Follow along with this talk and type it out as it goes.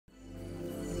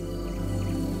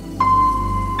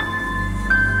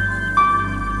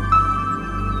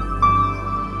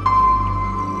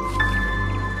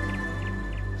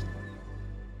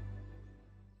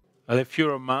Well, if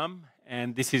you're a mom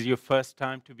and this is your first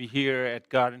time to be here at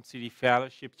Garden City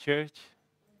Fellowship Church,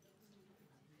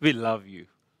 we love you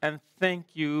and thank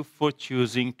you for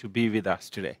choosing to be with us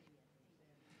today.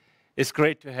 It's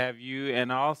great to have you,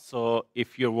 and also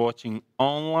if you're watching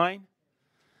online,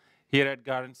 here at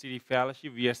Garden City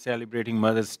Fellowship, we are celebrating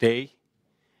Mother's Day,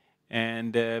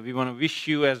 and we want to wish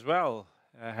you as well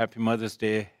a happy Mother's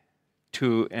Day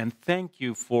too, and thank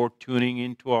you for tuning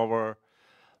into our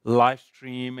live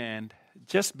stream and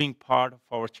just being part of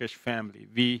our church family.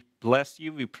 We bless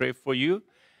you, we pray for you.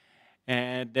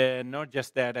 And not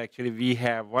just that, actually, we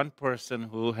have one person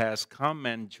who has come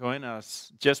and joined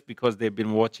us just because they've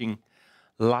been watching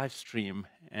live stream.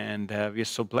 And we're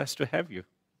so blessed to have you.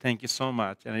 Thank you so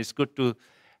much. And it's good to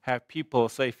have people.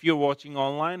 So if you're watching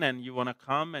online and you want to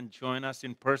come and join us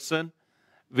in person,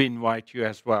 we invite you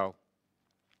as well.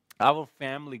 Our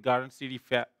family, Garden City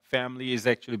family, is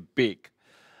actually big.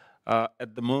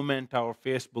 At the moment, our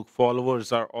Facebook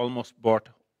followers are almost about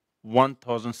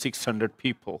 1,600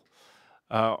 people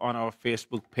on our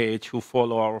Facebook page who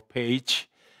follow our page.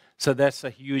 So that's a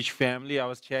huge family. I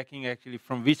was checking actually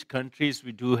from which countries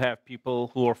we do have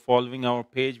people who are following our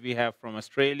page. We have from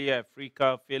Australia,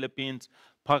 Africa, Philippines,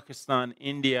 Pakistan,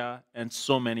 India, and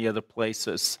so many other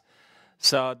places.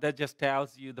 So that just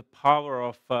tells you the power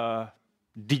of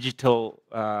digital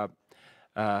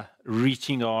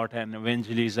reaching out and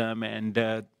evangelism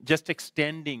and just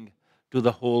extending to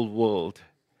the whole world.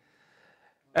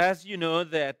 As you know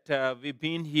that we've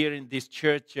been here in this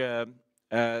church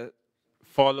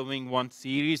following one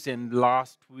series, and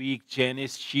last week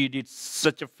Janice, she did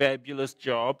such a fabulous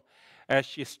job as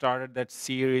she started that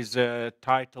series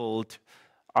titled,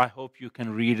 I hope you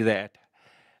can read that.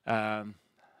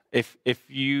 If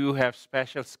you have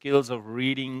special skills of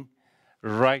reading,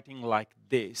 writing like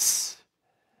this,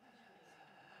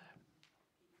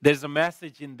 there's a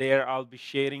message in there I'll be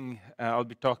sharing. I'll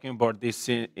be talking about this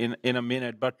in a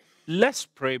minute. But let's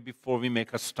pray before we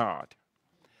make a start.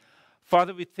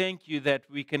 Father, we thank you that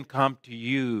we can come to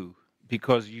you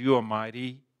because you are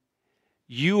mighty.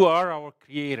 You are our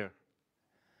creator.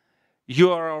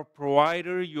 You are our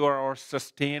provider. You are our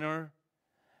sustainer.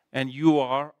 And you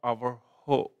are our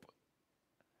hope.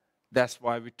 That's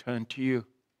why we turn to you.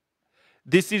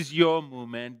 This is your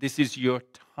moment. This is your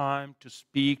time to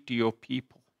speak to your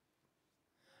people.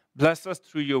 Bless us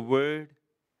through your word.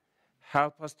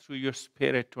 Help us through your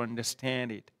spirit to understand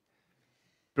it.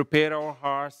 Prepare our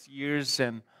hearts, ears,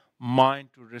 and mind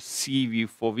to receive you,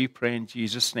 for we pray in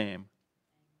Jesus' name.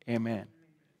 Amen.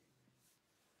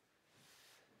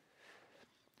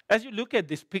 As you look at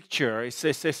this picture,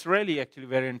 it's really actually a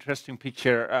very interesting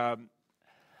picture.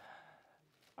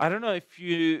 I don't know if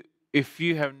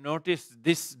you have noticed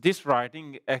this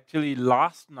writing. Actually,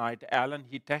 last night, Alan,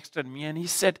 he texted me and he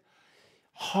said,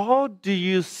 how do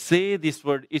you say this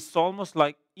word? It's almost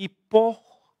like ipo,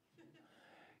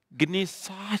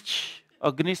 gnisach,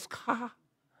 or gniska.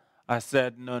 I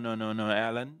said, no,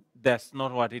 Alan, that's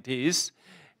not what it is.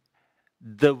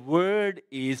 The word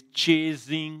is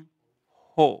chasing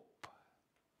hope.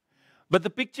 But the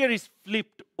picture is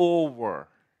flipped over.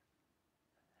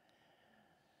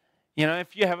 You know,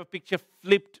 if you have a picture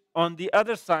flipped on the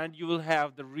other side, you will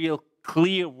have the real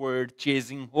clear word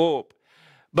chasing hope.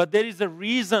 But there is a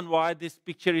reason why this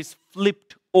picture is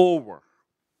flipped over.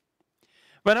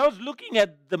 When I was looking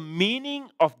at the meaning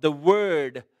of the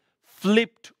word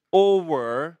flipped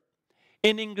over,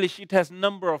 in English it has a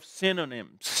number of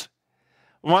synonyms.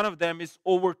 One of them is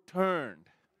overturned,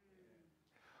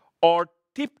 or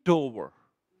tipped over,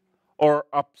 or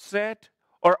upset,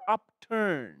 or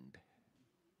upturned.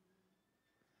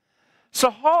 So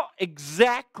how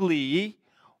exactly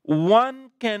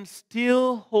one can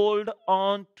still hold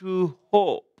on to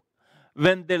hope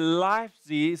when their life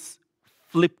is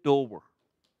flipped over,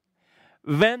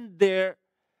 when their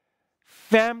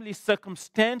family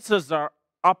circumstances are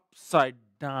upside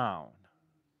down,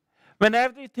 when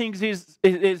everything is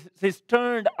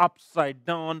turned upside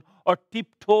down or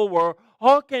tipped over?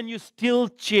 How can you still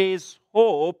chase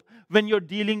hope when you're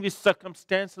dealing with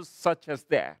circumstances such as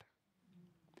that?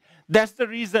 That's the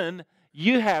reason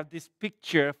you have this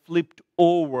picture flipped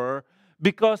over,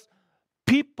 because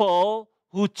people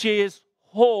who chase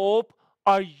hope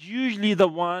are usually the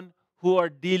one who are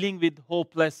dealing with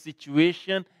hopeless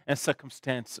situation and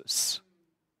circumstances,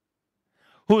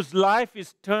 whose life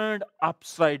is turned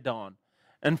upside down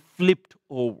and flipped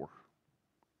over.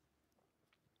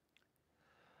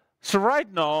 So right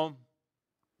now,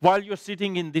 while you're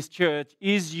sitting in this church,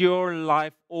 is your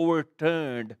life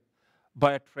overturned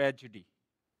by a tragedy?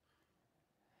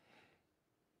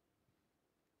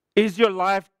 Is your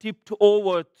life tipped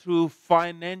over through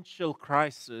financial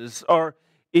crisis, or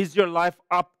is your life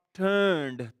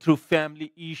upturned through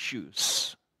family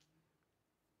issues?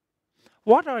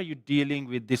 What are you dealing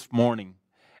with this morning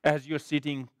as you're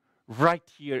sitting right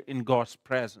here in God's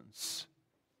presence?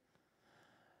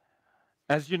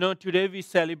 As you know, today we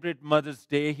celebrate Mother's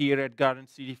Day here at Garden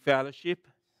City Fellowship.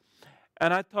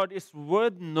 And I thought it's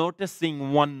worth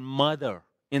noticing one mother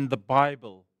in the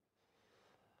Bible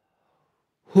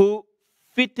who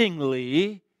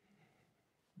fittingly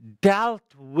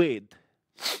dealt with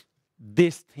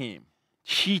this theme.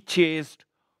 She chased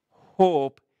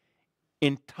hope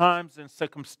in times and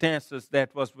circumstances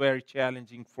that was very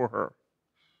challenging for her.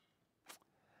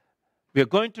 We are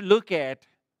going to look at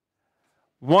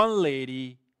one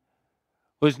lady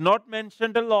who is not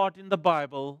mentioned a lot in the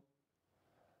Bible,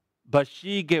 but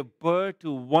she gave birth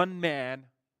to one man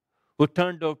who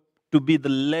turned out to be the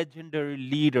legendary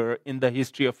leader in the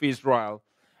history of Israel,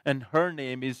 and her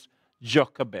name is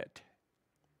Jochebed.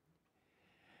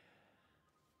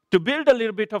 To build a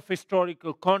little bit of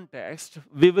historical context,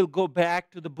 we will go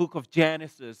back to the book of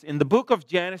Genesis. In the book of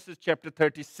Genesis, chapter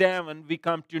 37, we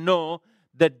come to know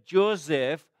that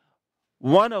Joseph,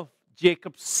 one of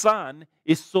Jacob's son,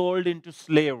 is sold into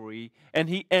slavery, and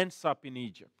he ends up in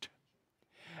Egypt.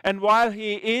 And while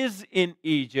he is in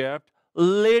Egypt,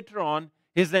 later on,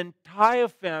 his entire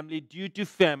family, due to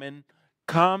famine,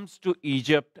 comes to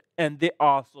Egypt, and they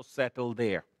also settle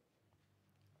there.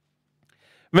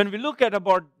 When we look at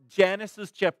about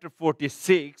Genesis chapter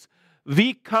 46,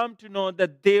 we come to know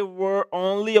that there were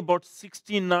only about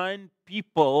 69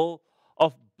 people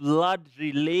of blood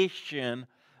relation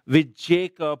with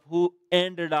Jacob who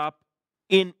ended up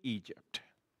in Egypt.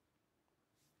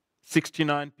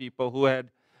 69 people who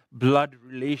had blood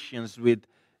relations with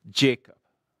Jacob.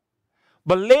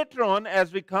 But later on,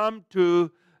 as we come to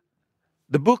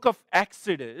the book of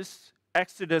Exodus,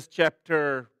 Exodus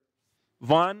chapter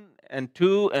 1 and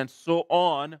 2 and so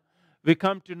on, we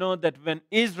come to know that when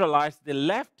Israelites, they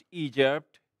left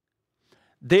Egypt,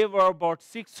 they were about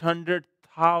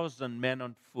 600,000 men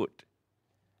on foot,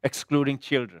 excluding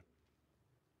children.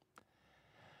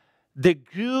 They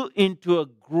grew into a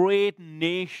great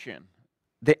nation.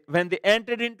 When they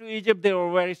entered into Egypt, they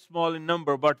were very small in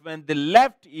number, but when they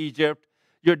left Egypt,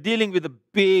 you're dealing with a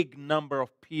big number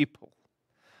of people.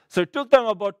 So it took them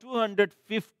about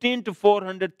 215 to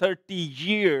 430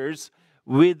 years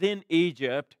within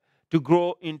Egypt to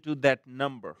grow into that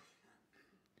number.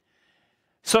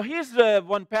 So here's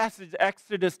one passage,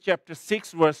 Exodus chapter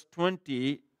 6, verse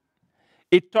 20.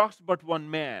 It talks about one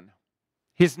man.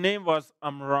 His name was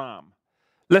Amram.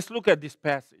 Let's look at this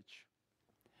passage.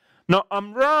 Now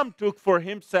Amram took for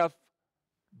himself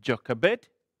Jochebed,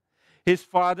 his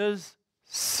father's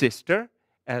sister,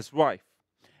 as wife.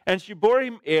 And she bore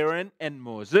him Aaron and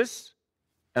Moses,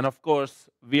 and of course,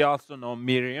 we also know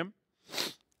Miriam.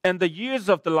 And the years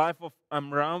of the life of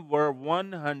Amram were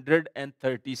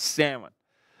 137.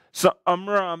 So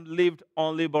Amram lived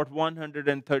only about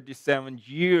 137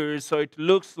 years. So it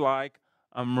looks like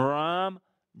Amram,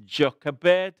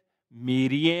 Jochebed,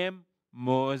 Miriam,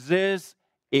 Moses,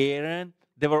 Aaron,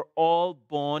 they were all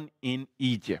born in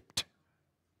Egypt.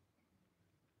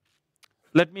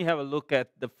 Let me have a look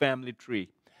at the family tree,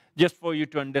 just for you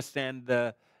to understand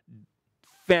the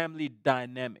family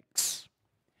dynamics.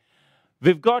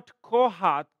 We've got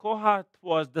Kohath. Kohath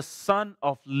was the son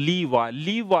of Levi.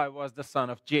 Levi was the son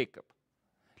of Jacob.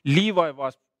 Levi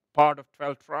was part of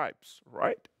 12 tribes,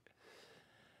 right?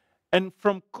 And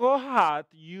from Kohath,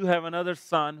 you have another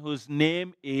son whose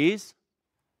name is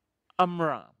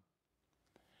Amram.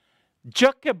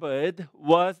 Jochebed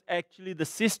was actually the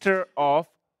sister of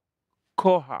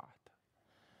Kohath.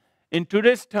 In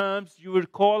today's terms, you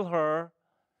would call her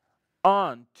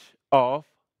aunt of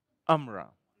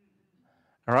Amram.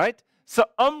 All right? So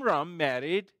Amram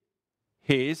married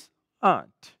his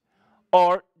aunt,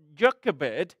 or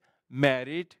Jochebed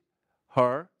married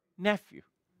her nephew.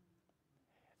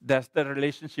 That's the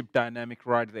relationship dynamic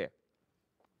right there.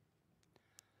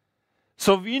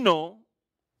 So we know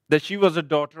that she was a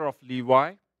daughter of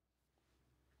Levi,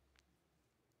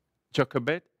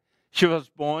 Jochebed. She was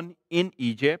born in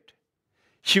Egypt.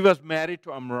 She was married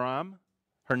to Amram,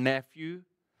 her nephew.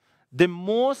 They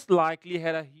most likely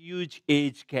had a huge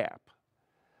age gap.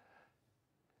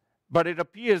 But it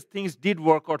appears things did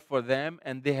work out for them,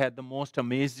 and they had the most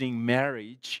amazing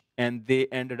marriage, and they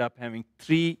ended up having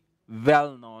 3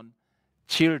 well-known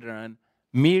children,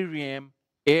 Miriam,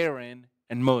 Aaron,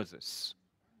 and Moses.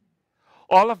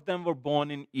 All of them were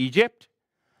born in Egypt.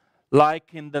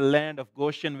 Like in the land of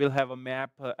Goshen, we'll have a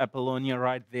map, Apollonia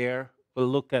right there. we'll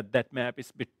look at that map.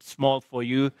 It's a bit small for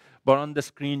you, but on the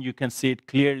screen you can see it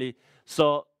clearly.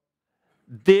 So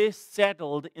they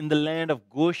settled in the land of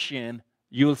Goshen,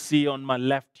 you'll see on my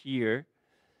left here,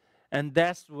 and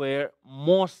that's where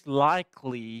most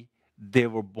likely they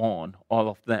were born, all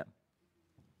of them.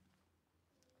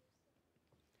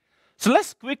 So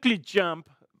let's quickly jump,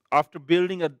 after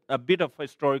building a bit of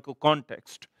historical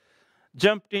context,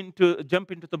 jump into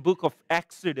the book of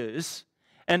Exodus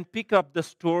and pick up the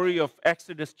story of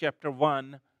Exodus chapter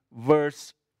 1,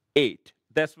 verse 8.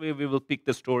 That's where we will pick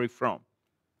the story from.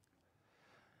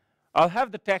 I'll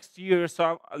have the text here,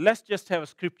 so let's just have a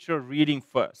scripture reading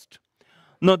first.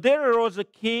 Now there arose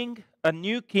a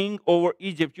new king over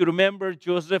Egypt. You remember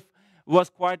Joseph was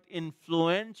quite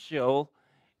influential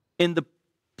in the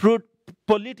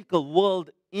political world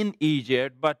in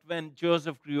Egypt, but when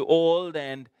Joseph grew old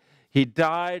and he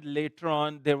died later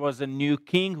on, there was a new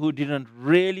king who didn't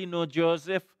really know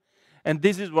Joseph, and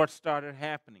this is what started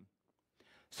happening.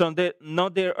 So now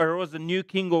there arose a new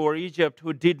king over Egypt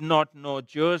who did not know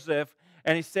Joseph,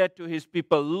 and he said to his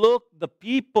people, "Look, the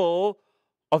people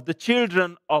of the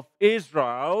children of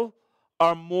Israel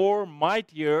are more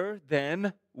mightier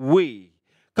than we.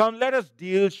 Come, let us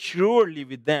deal surely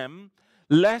with them,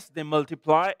 lest they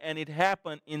multiply." And it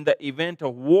happened in the event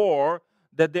of war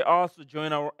that they also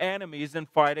join our enemies and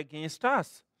fight against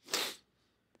us.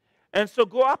 And so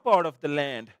go up out of the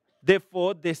land.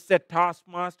 Therefore, they set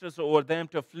taskmasters over them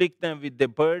to afflict them with their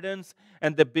burdens,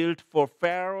 and they built for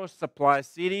Pharaoh supply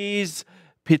cities,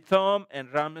 Pithom and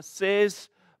Ramesses.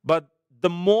 But the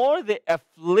more they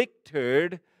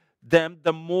afflicted them,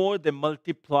 the more they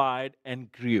multiplied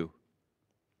and grew.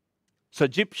 So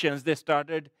Egyptians, they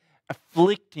started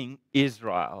afflicting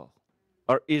Israel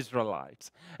or Israelites.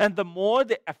 And the more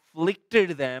they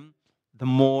afflicted them, the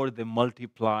more they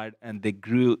multiplied and they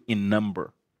grew in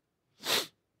number.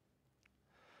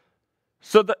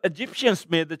 So the Egyptians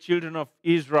made the children of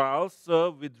Israel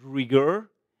serve with rigor,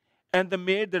 and they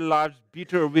made their lives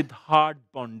bitter with hard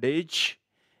bondage,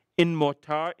 in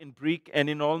mortar, in brick, and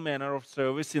in all manner of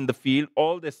service in the field,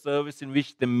 all the service in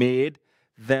which they made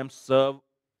them serve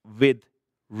with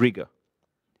rigor.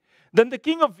 Then the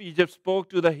king of Egypt spoke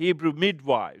to the Hebrew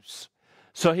midwives.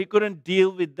 So he couldn't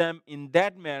deal with them in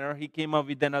that manner. He came up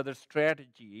with another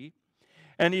strategy.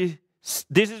 And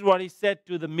this is what he said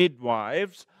to the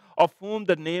midwives, of whom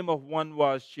the name of one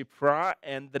was Shiphrah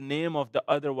and the name of the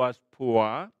other was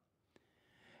Puah.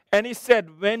 And he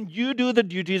said, when you do the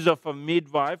duties of a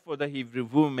midwife for the Hebrew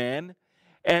woman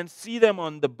and see them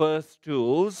on the birth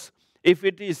stools, if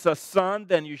it is a son,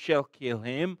 then you shall kill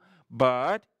him.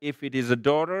 But if it is a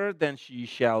daughter, then she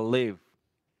shall live.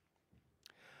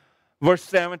 Verse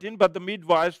 17, but the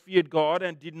midwives feared God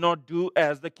and did not do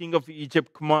as the king of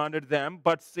Egypt commanded them,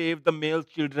 but saved the male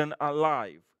children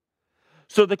alive.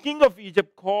 So the king of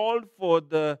Egypt called for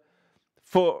the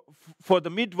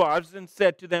midwives and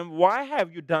said to them, why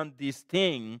have you done this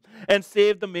thing and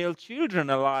saved the male children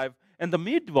alive? And the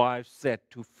midwives said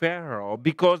to Pharaoh,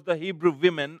 because the Hebrew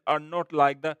women are not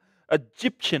like the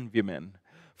Egyptian women,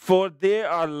 for they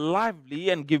are lively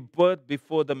and give birth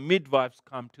before the midwives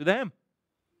come to them.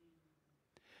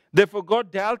 Therefore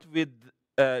God dealt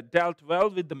well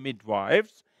with the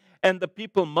midwives, and the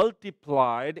people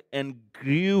multiplied and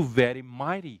grew very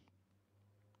mighty.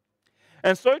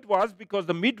 And so it was because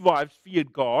the midwives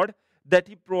feared God that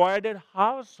he provided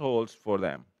households for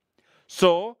them.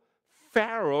 So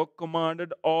Pharaoh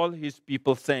commanded all his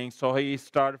people, saying, so he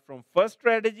started from first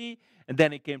strategy, and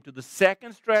then he came to the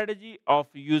second strategy of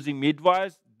using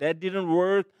midwives. That didn't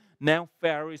work. Now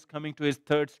Pharaoh is coming to his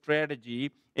third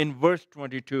strategy in verse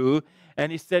 22,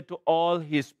 and he said to all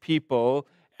his people,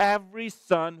 every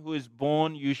son who is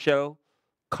born you shall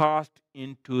cast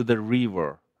into the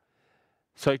river.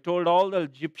 So I told all the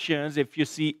Egyptians, if you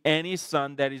see any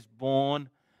son that is born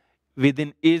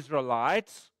within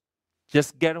Israelites,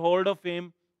 just get hold of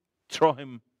him, throw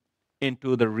him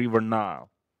into the river Nile.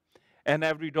 And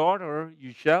every daughter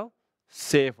you shall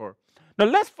save her. Now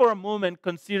let's for a moment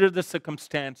consider the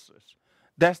circumstances.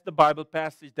 That's the Bible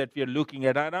passage that we are looking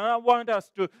at. And I want us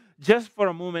to just for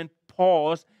a moment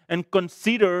pause and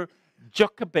consider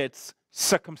Jochebed's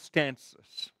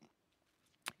circumstances.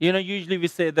 You know, usually we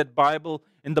say that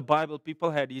in the Bible people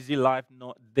had easy life.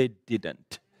 No, they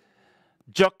didn't.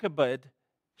 Jochebed,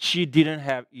 she didn't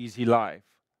have easy life.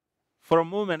 For a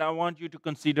moment, I want you to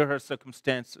consider her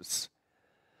circumstances.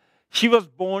 She was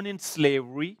born in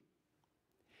slavery.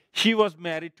 She was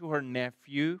married to her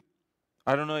nephew.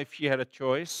 I don't know if she had a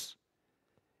choice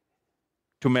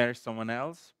to marry someone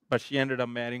else, but she ended up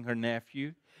marrying her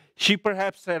nephew. She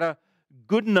perhaps had a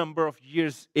good number of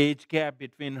years age gap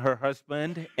between her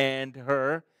husband and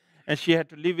her, and she had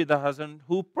to live with a husband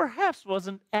who perhaps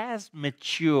wasn't as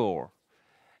mature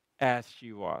as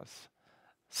she was.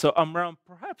 So Amram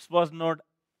perhaps was not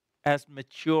as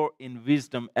mature in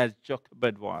wisdom as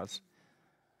Jochebed was.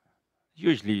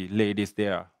 Usually ladies, they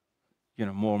are,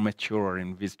 more mature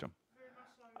in wisdom.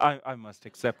 I must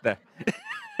accept that.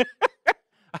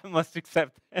 I must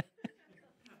accept that.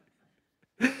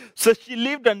 So she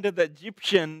lived under the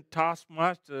Egyptian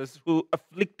taskmasters who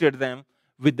afflicted them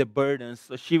with the burdens.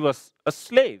 So she was a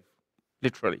slave,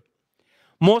 literally.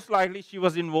 Most likely, she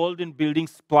was involved in building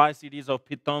supply cities of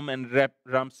Pithom and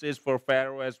Ramses for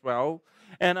Pharaoh as well.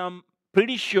 And I'm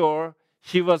pretty sure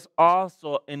she was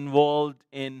also involved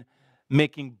in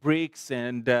making bricks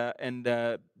and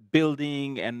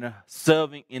building and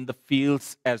serving in the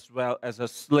fields as well as a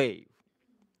slave.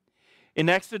 In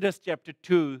Exodus chapter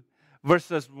 2,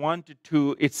 verses 1 to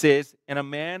 2, it says, "And a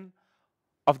man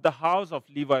of the house of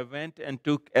Levi went and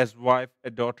took as wife a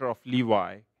daughter of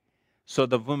Levi. So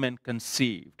the woman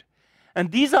conceived."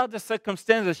 And these are the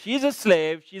circumstances. She's a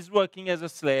slave. She's working as a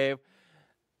slave.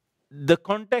 The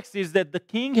context is that the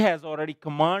king has already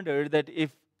commanded that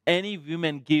if any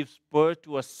woman gives birth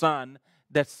to a son,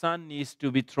 that son needs to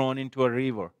be thrown into a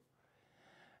river.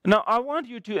 Now, I want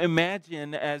you to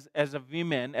imagine as a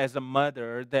woman, as a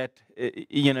mother, that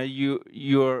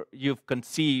you've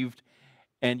conceived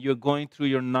and you're going through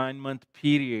your 9-month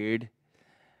period.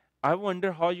 I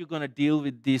wonder how you're going to deal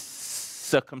with this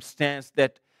circumstance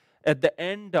that at the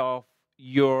end of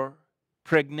your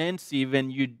pregnancy,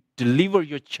 when you deliver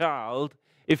your child,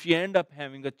 if you end up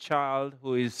having a child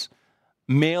who is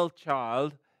male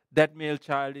child, that male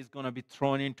child is going to be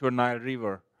thrown into a Nile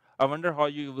River. I wonder how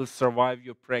you will survive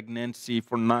your pregnancy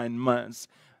for 9 months,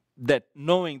 that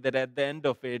knowing that at the end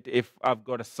of it, if I've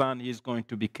got a son, he's going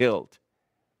to be killed.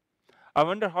 I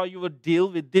wonder how you would deal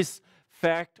with this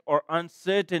fact or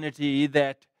uncertainty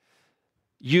that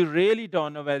you really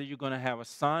don't know whether you're going to have a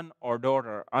son or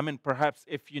daughter. I mean, perhaps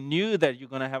if you knew that you're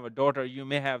going to have a daughter, you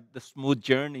may have the smooth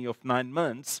journey of 9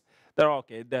 months. That,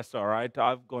 okay, that's all right.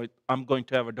 I'm going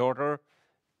to have a daughter.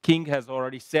 King has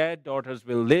already said daughters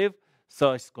will live,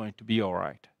 so it's going to be all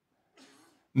right.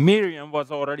 Miriam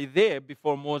was already there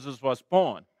before Moses was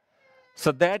born.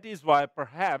 So that is why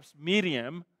perhaps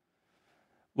Miriam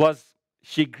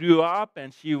she grew up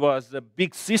and she was a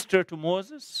big sister to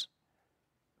Moses.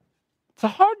 So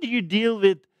how do you deal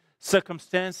with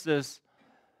circumstances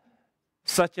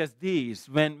such as these?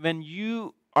 When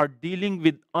you are dealing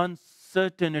with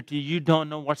uncertainty, you don't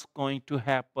know what's going to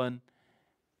happen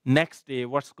next day,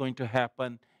 what's going to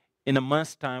happen in a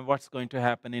month's time, what's going to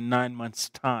happen in 9 months'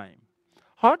 time.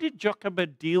 How did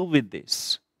Jochebed deal with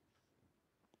this?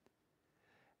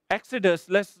 Exodus,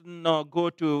 let's now go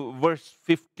to verse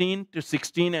 15 to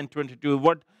 16 and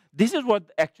 22. This is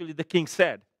what actually the king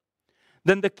said.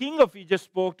 "Then the king of Egypt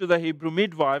spoke to the Hebrew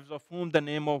midwives, of whom the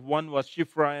name of one was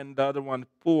Shiphrah and the other one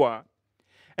Puah.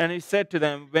 And he said to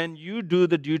them, when you do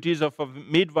the duties of a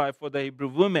midwife for the Hebrew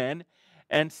women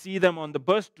and see them on the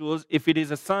birth stools, if it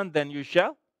is a son, then you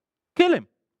shall kill him.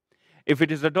 If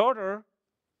it is a daughter,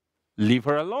 leave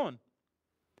her alone."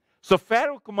 So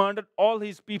Pharaoh commanded all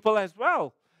his people as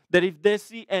well, that if they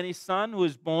see any son who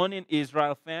is born in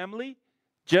Israel family,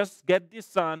 just get this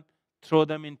son, throw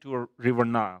them into a river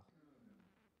Nile.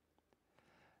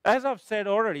 As I've said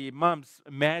already, moms,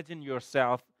 imagine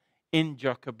yourself in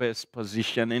Jochebed's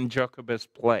position, in Jochebed's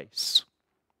place.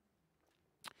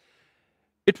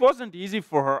 It wasn't easy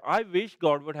for her. I wish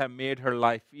God would have made her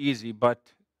life easy,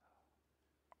 but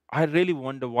I really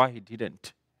wonder why he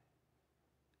didn't.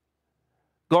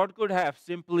 God could have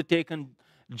simply taken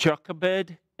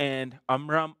Jochebed and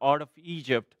Amram out of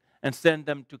Egypt and sent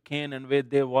them to Canaan where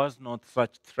there was no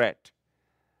such threat.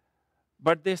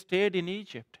 But they stayed in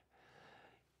Egypt.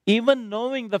 Even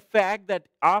knowing the fact that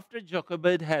after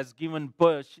Jochebed has given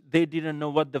birth, they didn't know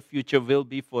what the future will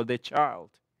be for their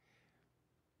child.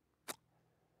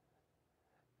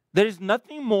 There is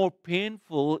nothing more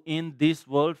painful in this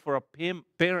world for a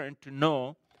parent to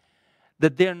know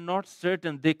that they are not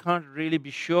certain, they can't really be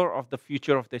sure of the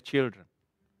future of their children.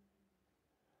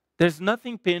 There's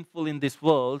nothing painful in this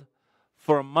world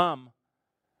for a mom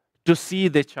to see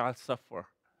their child suffer,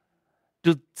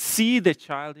 to see the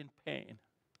child in pain.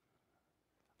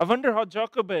 I wonder how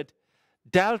Jochebed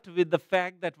dealt with the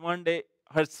fact that one day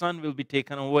her son will be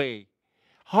taken away.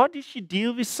 How did she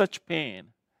deal with such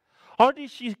pain? How did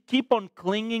she keep on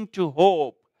clinging to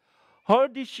hope? How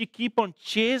did she keep on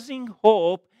chasing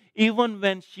hope even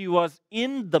when she was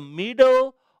in the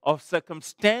middle of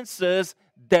circumstances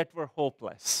that were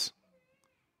hopeless?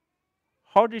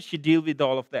 How did she deal with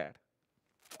all of that?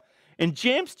 In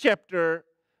James chapter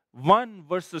 1,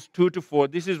 verses 2 to 4,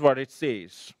 this is what it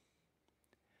says.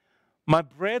 My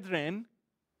brethren,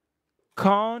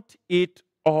 count it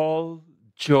all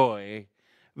joy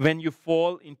when you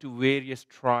fall into various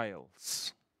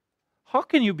trials. How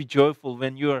can you be joyful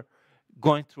when you're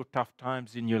going through tough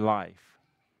times in your life?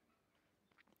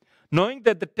 Knowing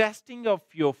that the testing of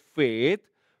your faith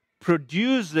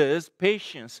produces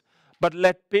patience, but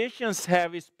let patience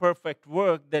have its perfect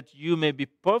work, that you may be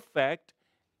perfect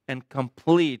and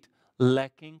complete,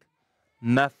 lacking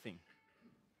nothing.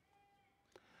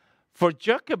 For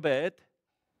Jochebed,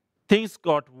 things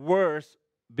got worse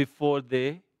before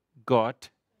they got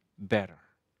better.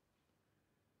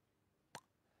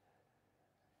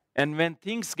 And when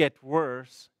things get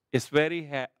worse, it's very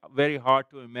hard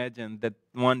to imagine that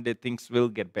one day things will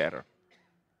get better.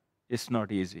 It's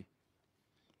not easy.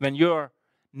 When you're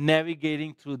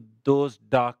navigating through those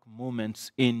dark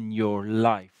moments in your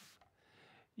life,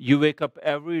 you wake up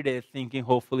every day thinking,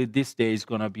 hopefully this day is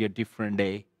going to be a different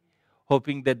day.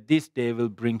 Hoping that this day will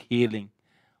bring healing.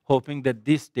 Hoping that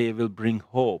this day will bring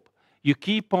hope. You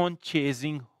keep on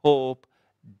chasing hope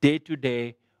day to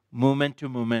day, moment to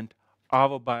moment,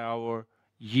 hour by hour,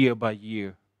 year by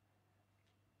year.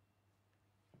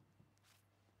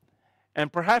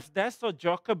 And perhaps that's how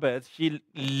Jochebed, she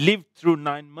lived through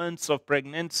 9 months of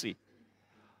pregnancy,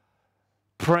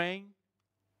 praying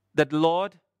that,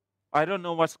 Lord, I don't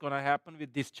know what's going to happen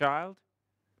with this child,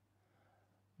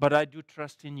 but I do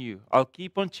trust in you. I'll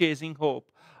keep on chasing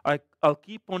hope. I'll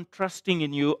keep on trusting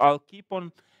in you. I'll keep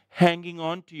on hanging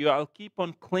on to you. I'll keep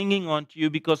on clinging on to you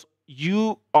because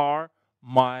you are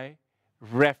my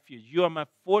refuge. You are my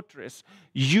fortress.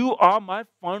 You are my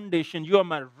foundation. You are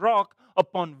my rock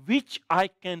upon which I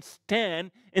can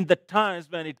stand in the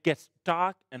times when it gets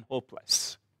dark and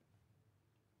hopeless.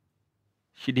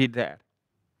 She did that.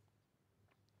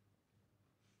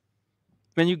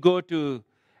 When you go to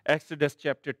Exodus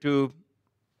chapter 2,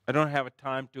 I don't have a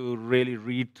time to really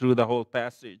read through the whole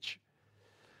passage.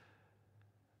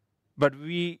 But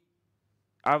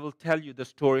I will tell you the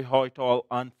story how it all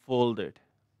unfolded.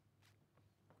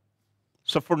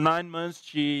 So for 9 months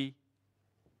she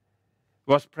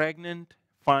was pregnant.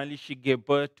 Finally she gave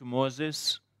birth to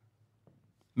Moses,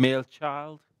 male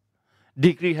child.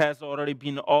 Decree has already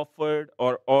been offered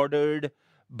or ordered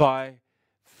by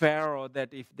Pharaoh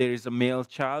that if there is a male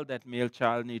child, that male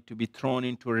child need to be thrown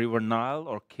into River Nile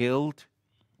or killed.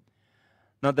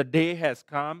 Now the day has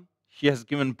come. She has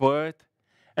given birth.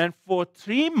 And for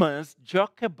 3 months,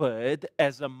 Jochebed,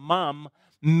 as a mom,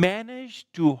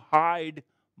 managed to hide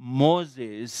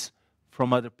Moses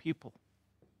from other people.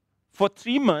 For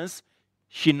 3 months,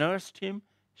 she nursed him,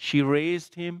 she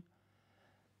raised him,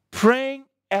 praying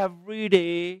every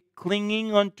day,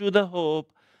 clinging onto the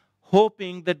hope,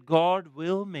 hoping that God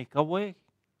will make a way.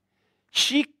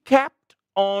 She kept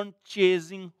on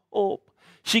chasing hope.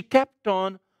 She kept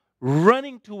on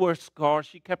running towards God.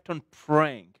 She kept on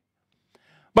praying.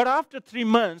 But after 3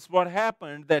 months, what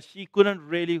happened that she couldn't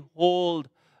really hold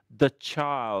the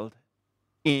child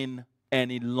in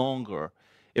any longer.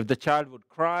 If the child would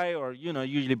cry, or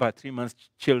usually by 3 months,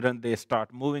 children they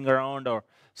start moving around, or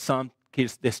some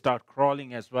kids they start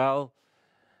crawling as well.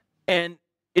 And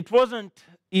it wasn't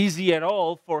easy at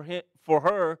all for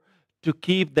her to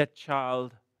keep that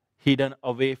child hidden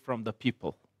away from the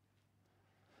people.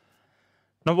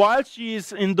 Now, while she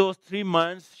is in those 3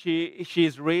 months, she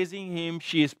is raising him,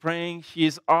 she is praying, she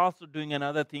is also doing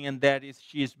another thing, and that is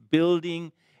she is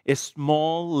building a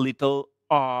small little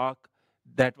ark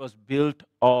that was built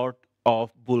out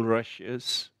of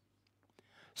bulrushes.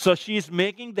 So she is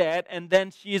making that, and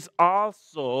then she is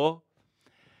also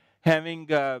having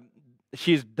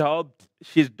she's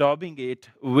daubing it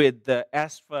with the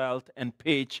asphalt and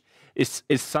pitch. Is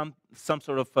some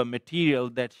sort of a material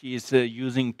that she is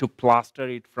using to plaster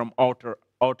it from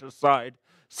outer side.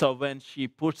 So when she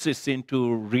puts this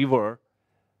into river,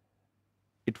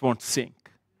 it won't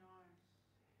sink.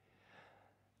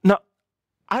 Now,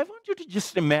 I want you to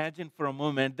just imagine for a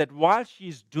moment that while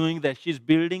she's doing that, she's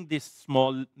building this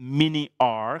small mini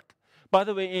ark. By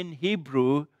the way, in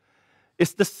Hebrew,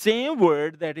 it's the same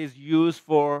word that is used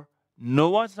for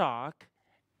Noah's ark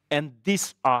and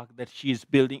this ark that she is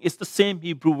building. It's the same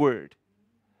Hebrew word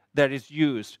that is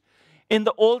used. In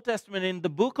the Old Testament, in the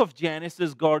book of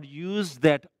Genesis, God used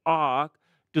that ark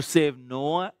to save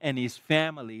Noah and his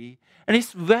family. And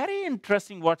it's very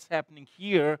interesting what's happening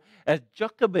here as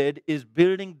Jochebed is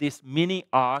building this mini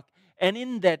ark. And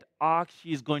in that ark,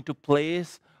 she is going to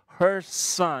place her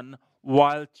son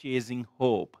while chasing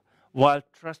hope, while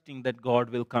trusting that God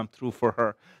will come through for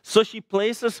her. So she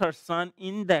places her son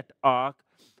in that ark.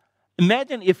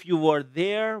 Imagine if you were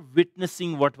there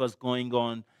witnessing what was going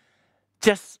on,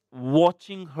 just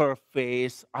watching her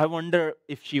face. I wonder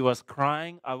if she was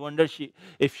crying. I wonder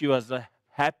if she was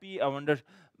happy. I wonder.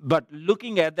 But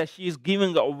looking at that, she's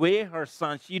giving away her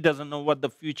son. She doesn't know what the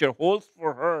future holds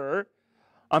for her.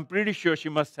 I'm pretty sure she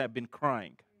must have been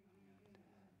crying.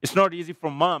 It's not easy for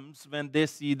moms when they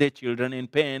see their children in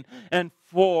pain. And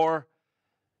for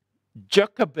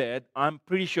Jochebed, I'm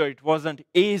pretty sure it wasn't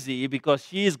easy because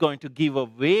she is going to give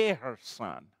away her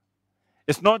son.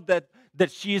 It's not that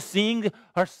she is seeing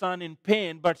her son in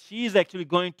pain, but she is actually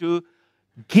going to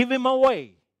give him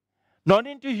away. Not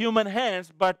into human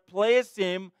hands, but place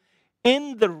him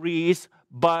in the reeds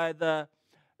by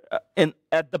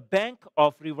at the bank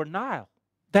of River Nile.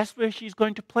 That's where she's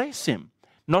going to place him,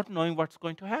 not knowing what's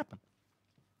going to happen.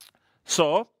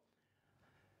 So,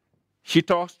 she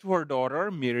talks to her daughter,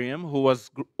 Miriam, who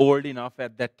was old enough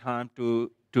at that time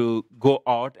to go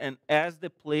out. And as they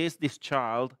place this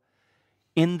child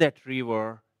in that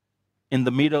river, in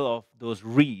the middle of those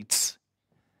reeds,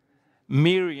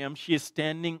 Miriam, she is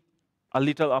standing a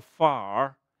little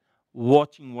afar,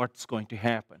 watching what's going to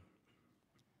happen.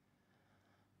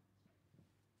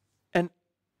 And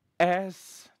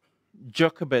as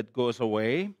Jochebed goes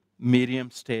away,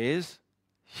 Miriam stays.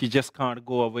 She just can't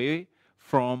go away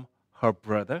from her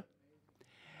brother.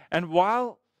 And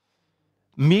while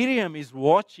Miriam is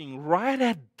watching, right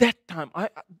at that time,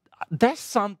 that's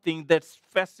something that's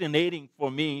fascinating for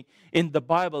me in the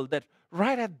Bible, that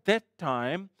right at that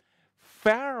time,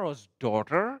 Pharaoh's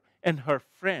daughter and her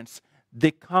friends,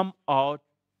 they come out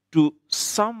to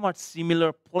somewhat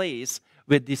similar place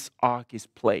where this ark is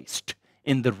placed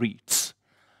in the reeds.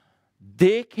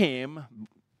 They came,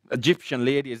 Egyptian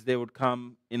ladies, they would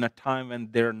come in a time when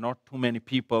there are not too many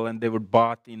people and they would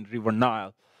bath in River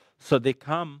Nile. So they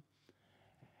come,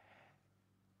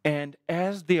 and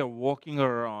as they are walking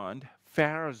around,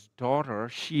 Pharaoh's daughter,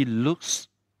 she looks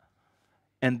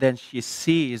and then she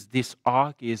sees this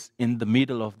ark is in the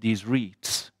middle of these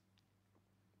reeds.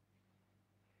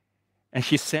 And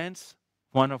she sends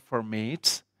one of her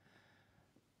maids.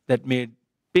 That maid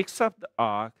picks up the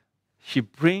ark. She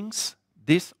brings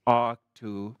this ark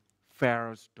to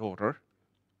Pharaoh's daughter.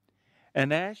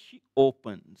 And as she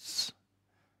opens,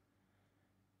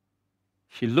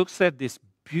 she looks at this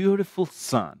beautiful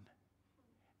sun.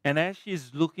 And as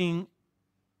she's looking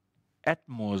at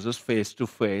Moses face to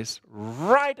face,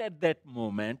 right at that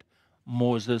moment,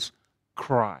 Moses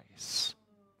cries.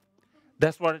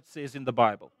 That's what it says in the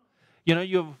Bible. You know,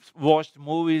 you've watched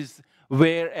movies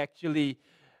where actually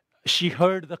she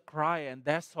heard the cry and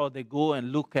that's how they go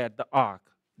and look at the ark.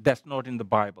 That's not in the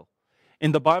Bible.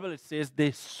 In the Bible, it says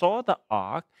they saw the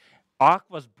ark. Ark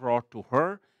was brought to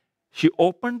her. She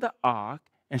opened the ark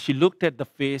and she looked at the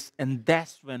face, and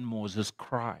that's when Moses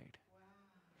cried.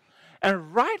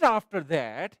 And right after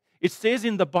that, it says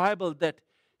in the Bible that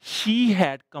she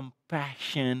had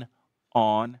compassion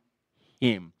on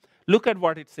him. Look at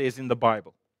what it says in the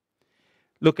Bible.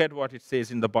 Look at what it says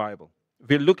in the Bible.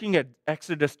 We're looking at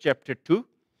Exodus chapter 2,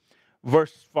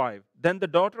 verse 5. Then the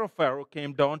daughter of Pharaoh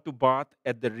came down to bath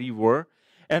at the river,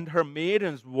 and her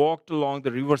maidens walked along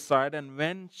the riverside. And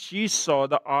when she saw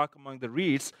the ark among the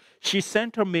reeds, she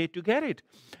sent her maid to get it.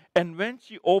 And when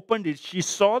she opened it, she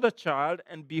saw the child,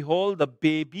 and behold, the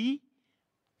baby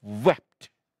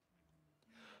wept.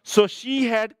 So she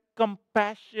had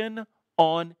compassion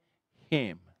on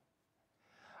him.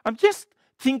 I'm just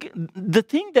thinking, the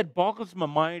thing that boggles my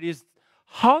mind is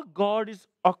how God is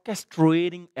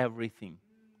orchestrating everything.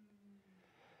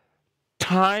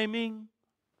 Timing,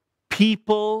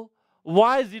 people.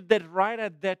 Why is it that right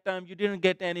at that time you didn't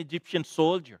get an Egyptian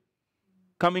soldier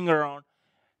coming around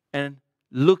and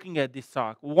looking at this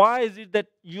ark? Why is it that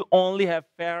you only have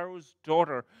Pharaoh's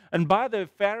daughter? And by the way,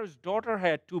 Pharaoh's daughter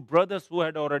had two brothers who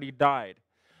had already died.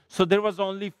 So there was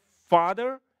only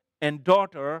father and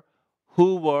daughter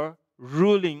who were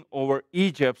ruling over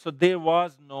Egypt. So there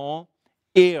was no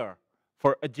heir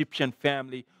for Egyptian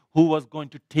family who was going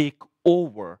to take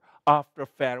over after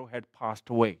Pharaoh had passed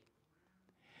away.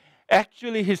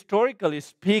 Actually, historically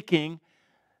speaking,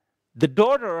 the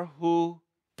daughter who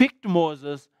picked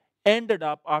Moses ended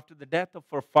up, after the death of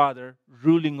her father,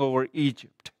 ruling over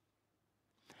Egypt.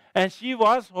 And she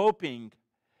was hoping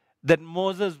that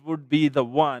Moses would be the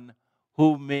one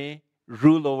who may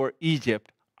rule over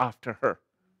Egypt after her.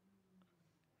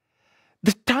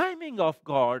 The timing of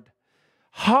God,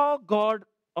 how God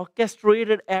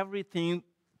orchestrated everything.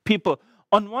 People,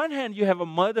 on one hand, you have a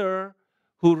mother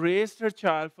who raised her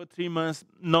child for 3 months.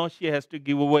 Now she has to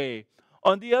give away.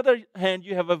 On the other hand,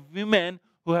 you have a woman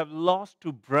who have lost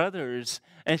two brothers,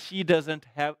 and she doesn't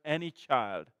have any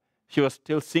child. She was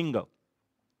still single.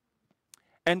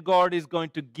 And God is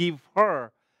going to give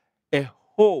her a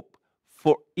hope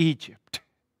for Egypt.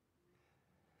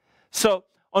 So,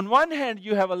 on one hand,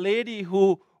 you have a lady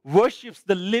who worships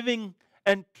the living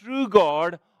and true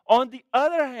God. On the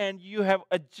other hand, you have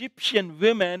Egyptian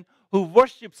women who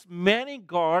worships many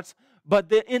gods.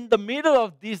 But in the middle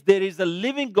of this, there is a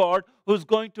living God who's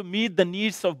going to meet the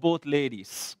needs of both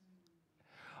ladies.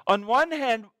 On one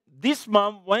hand, this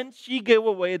mom, when she gave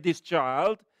away this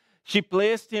child, she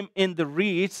placed him in the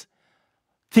reeds,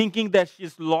 thinking that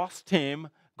she's lost him.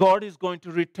 God is going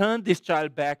to return this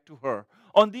child back to her.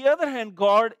 On the other hand,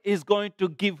 God is going to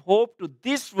give hope to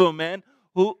this woman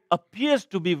who appears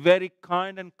to be very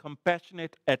kind and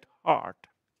compassionate at heart.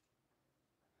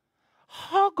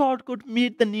 How God could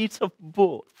meet the needs of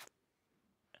both?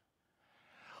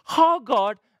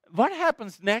 What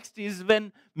happens next is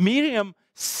when Miriam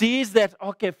sees that,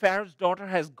 okay, Pharaoh's daughter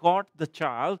has got the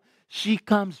child, she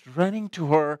comes running to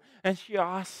her and she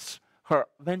asks her,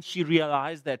 when she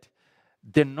realized that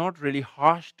they're not really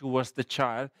harsh towards the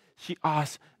child, she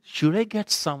asks, should I get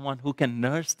someone who can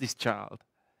nurse this child?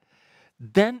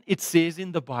 Then it says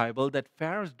in the Bible that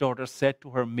Pharaoh's daughter said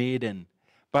to her maiden,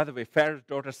 by the way, Pharaoh's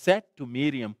daughter said to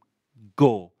Miriam,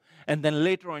 go. And then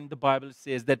later on in the Bible it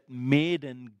says that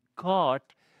maiden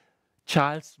got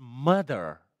child's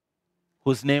mother,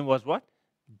 whose name was what?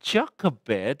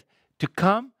 Jochebed, to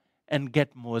come and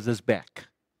get Moses back.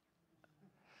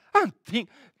 When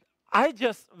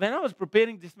I was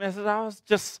preparing this message, I was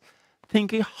just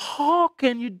thinking, how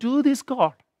can you do this,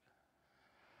 God?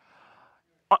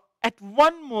 At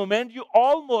one moment, you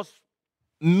almost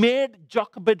made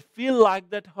Jochebed feel like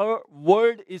that her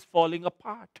world is falling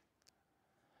apart.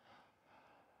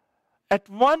 At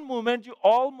one moment, you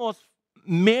almost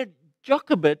made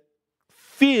Jochebed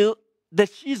feel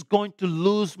that she's going to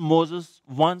lose Moses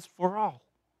once for all.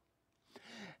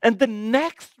 And the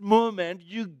next moment,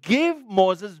 you give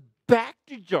Moses back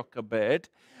to Jochebed.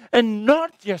 And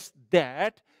not just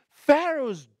that,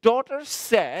 Pharaoh's daughter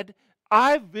said,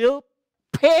 I will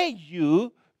pay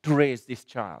you to raise this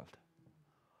child.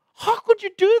 How could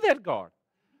you do that, God?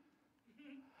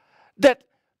 That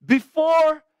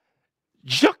before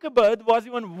Jochebed was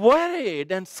even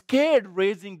worried and scared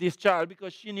raising this child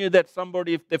because she knew that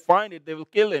somebody, if they find it, they will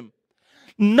kill him.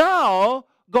 Now,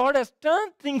 God has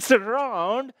turned things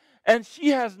around and she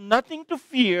has nothing to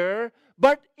fear.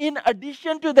 But in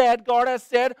addition to that, God has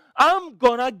said, I'm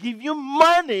going to give you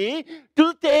money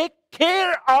to take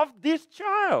care of this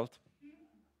child.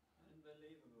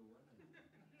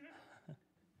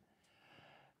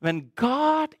 When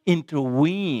God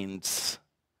intervenes,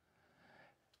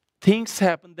 things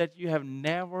happen that you have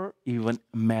never even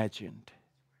imagined.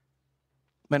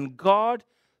 When God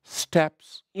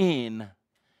steps in,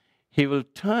 He will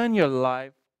turn your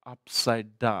life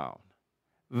upside down.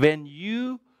 When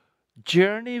you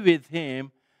journey with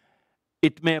Him,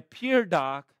 it may appear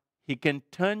dark, He can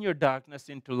turn your darkness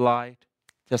into light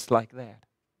just like that.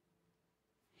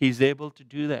 He's able to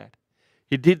do that.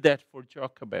 He did that for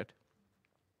Jochebed.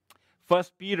 1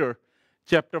 Peter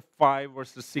chapter 5,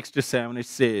 verses 6 to 7, it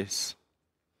says,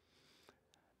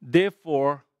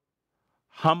 therefore,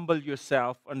 humble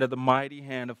yourself under the mighty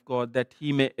hand of God, that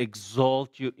He may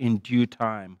exalt you in due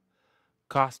time,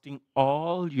 casting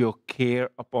all your care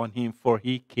upon Him, for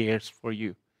He cares for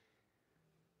you.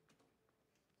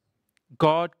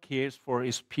 God cares for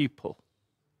His people.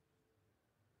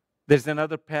 There's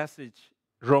another passage,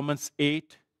 Romans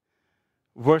 8,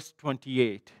 verse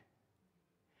 28.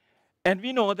 And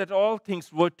we know that all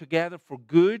things work together for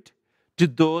good to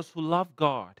those who love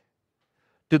God,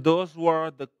 to those who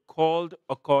are called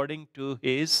according to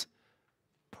His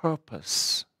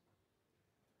purpose.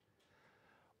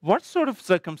 What sort of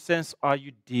circumstance are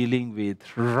you dealing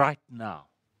with right now?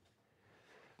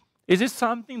 Is it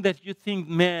something that you think,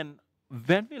 man,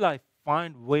 when will I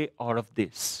find way out of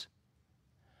this?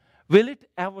 Will it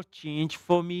ever change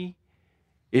for me?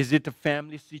 Is it a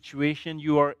family situation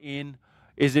you are in?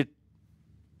 Is it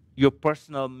your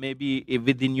personal, maybe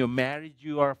within your marriage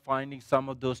you are finding some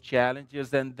of those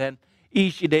challenges, and then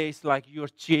each day it's like you're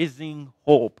chasing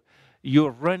hope.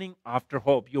 You're running after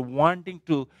hope. You're wanting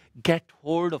to get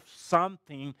hold of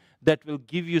something that will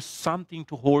give you something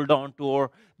to hold on to,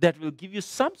 or that will give you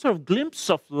some sort of glimpse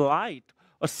of light,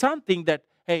 or something that,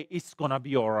 hey, it's going to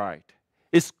be all right.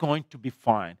 It's going to be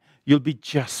fine. You'll be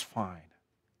just fine.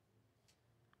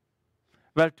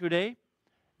 Well, today,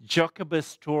 Jochebed's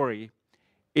story,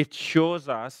 it shows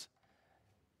us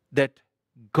that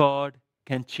God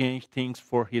can change things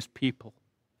for His people.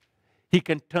 He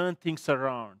can turn things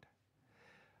around.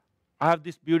 I have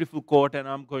this beautiful quote, and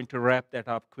I'm going to wrap that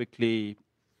up quickly.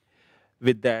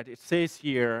 with that. It says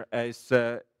here, as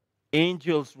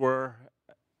angels were,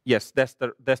 yes, that's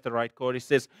the right quote. It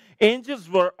says, angels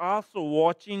were also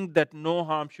watching that no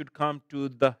harm should come to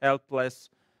the helpless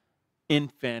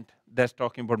infant. That's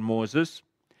talking about Moses,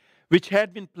 which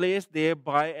had been placed there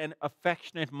by an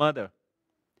affectionate mother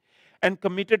and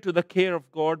committed to the care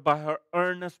of God by her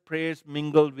earnest prayers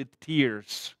mingled with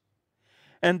tears.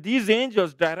 And these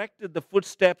angels directed the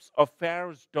footsteps of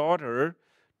Pharaoh's daughter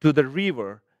to the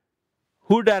river.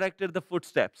 Who directed the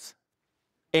footsteps?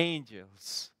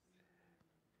 Angels.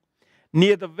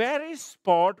 Near the very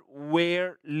spot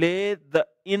where lay the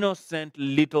innocent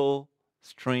little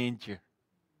stranger.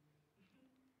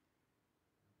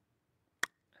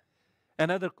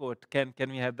 Another quote. Can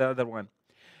we have the other one?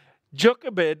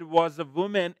 Jochebed was a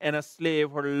woman and a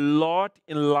slave. Her lot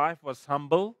in life was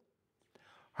humble,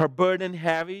 her burden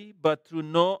heavy, but through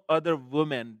no other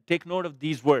woman. Take note of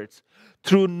these words.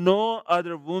 Through no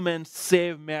other woman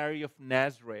save Mary of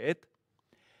Nazareth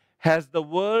has the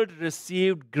world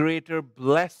received greater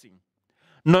blessing.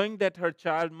 Knowing that her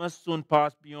child must soon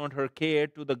pass beyond her care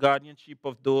to the guardianship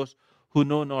of those who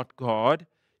know not God,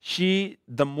 she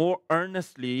the more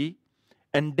earnestly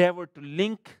endeavored to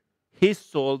link his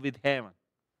soul with heaven.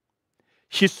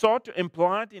 She sought to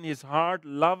implant in his heart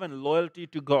love and loyalty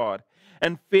to God,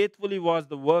 and faithfully was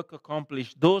the work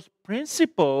accomplished. Those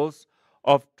principles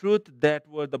of truth that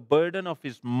were the burden of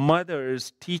his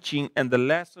mother's teaching and the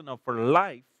lesson of her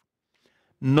life,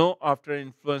 no after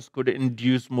influence could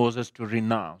induce Moses to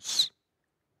renounce.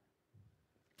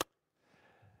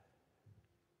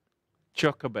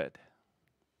 Jochebed,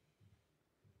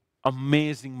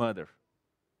 amazing mother,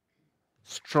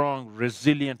 strong,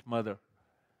 resilient mother.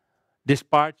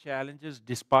 Despite challenges,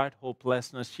 despite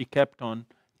hopelessness, she kept on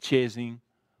chasing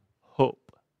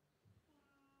hope.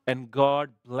 And God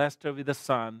blessed her with a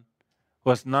son who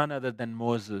was none other than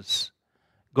Moses.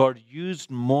 God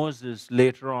used Moses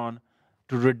later on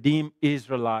to redeem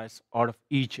Israelites out of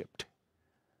Egypt.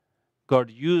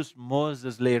 God used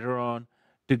Moses later on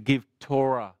to give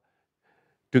Torah,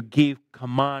 to give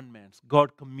commandments.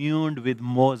 God communed with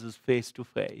Moses face to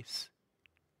face.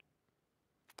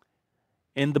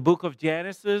 In the book of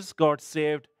Genesis, God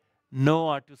saved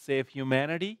Noah to save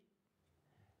humanity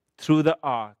through the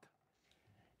ark.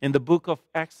 In the book of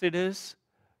Exodus,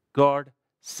 God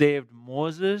saved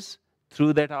Moses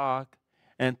through that ark,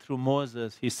 and through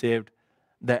Moses, he saved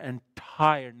the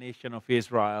entire nation of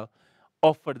Israel,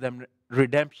 offered them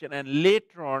redemption. And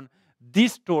later on,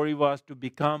 this story was to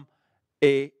become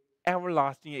an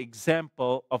everlasting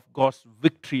example of God's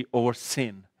victory over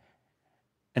sin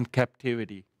and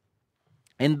captivity.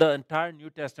 In the entire New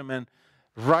Testament,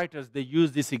 writers, they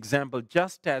use this example.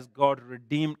 Just as God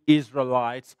redeemed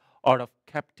Israelites out of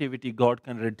captivity, God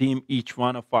can redeem each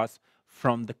one of us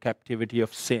from the captivity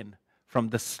of sin, from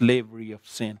the slavery of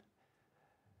sin.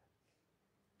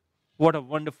 What a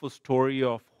wonderful story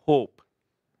of hope.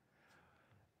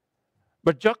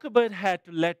 But Jochebed had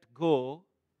to let go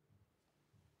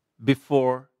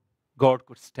before God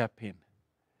could step in.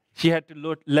 She had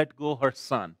to let go her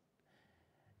son.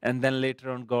 And then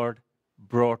later on, God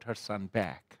brought her son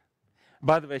back.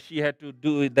 By the way, she had to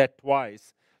do that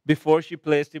twice. Before she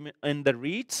placed him in the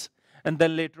reeds, and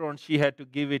then later on she had to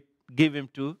give him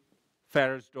to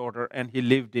Pharaoh's daughter, and he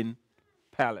lived in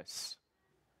palace.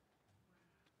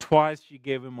 Twice she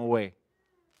gave him away.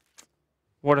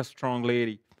 What a strong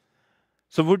lady.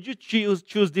 So would you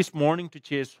choose this morning to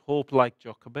chase hope like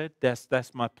Jochebed?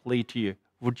 That's my plea to you.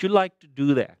 Would you like to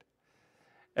do that?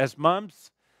 As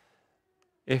moms,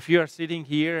 if you are sitting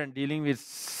here and dealing with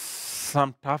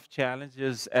some tough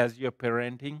challenges as you're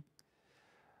parenting,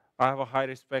 I have a high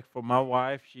respect for my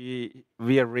wife.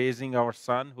 We are raising our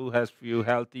son who has few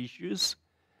health issues,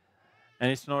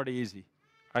 and it's not easy,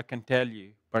 I can tell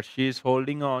you. But she is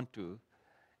holding on to,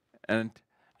 and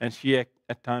she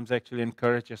at times actually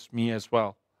encourages me as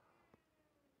well.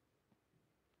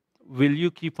 Will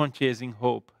you keep on chasing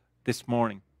hope this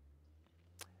morning?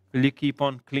 Will you keep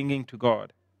on clinging to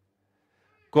God?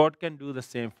 God can do the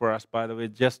same for us, by the way,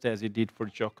 just as He did for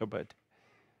Jochebed.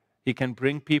 He can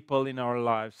bring people in our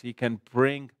lives. He can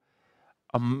bring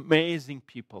amazing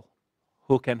people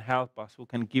who can help us, who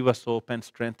can give us hope and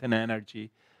strength and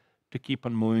energy to keep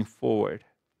on moving forward.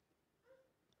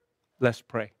 Let's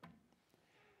pray.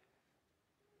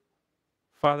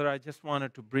 Father, I just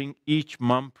wanted to bring each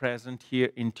mom present here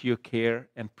into your care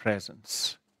and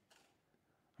presence.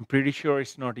 I'm pretty sure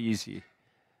it's not easy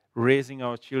raising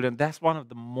our children. That's one of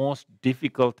the most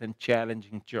difficult and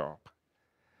challenging jobs.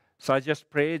 So I just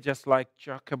pray, just like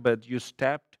Jochebed, you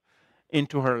stepped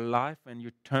into her life and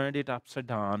you turned it upside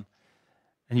down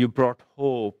and you brought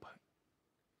hope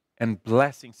and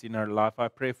blessings in our life. I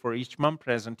pray for each mom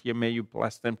present here. May you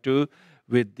bless them too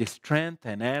with the strength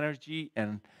and energy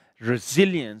and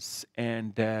resilience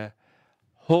and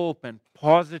hope and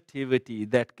positivity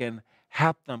that can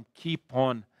help them keep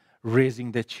on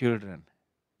raising their children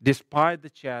despite the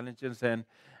challenges and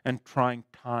trying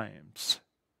times.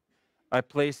 I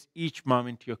place each mom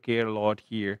into your care, Lord,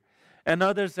 here. And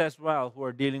others as well who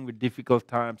are dealing with difficult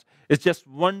times. It's just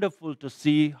wonderful to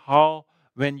see how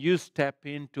when you step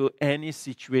into any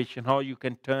situation, how you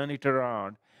can turn it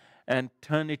around and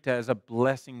turn it as a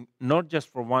blessing, not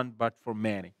just for one, but for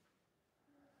many.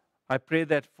 I pray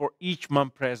that for each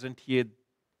mom present here,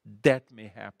 that may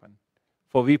happen.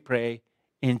 For we pray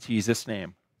in Jesus'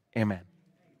 name. Amen.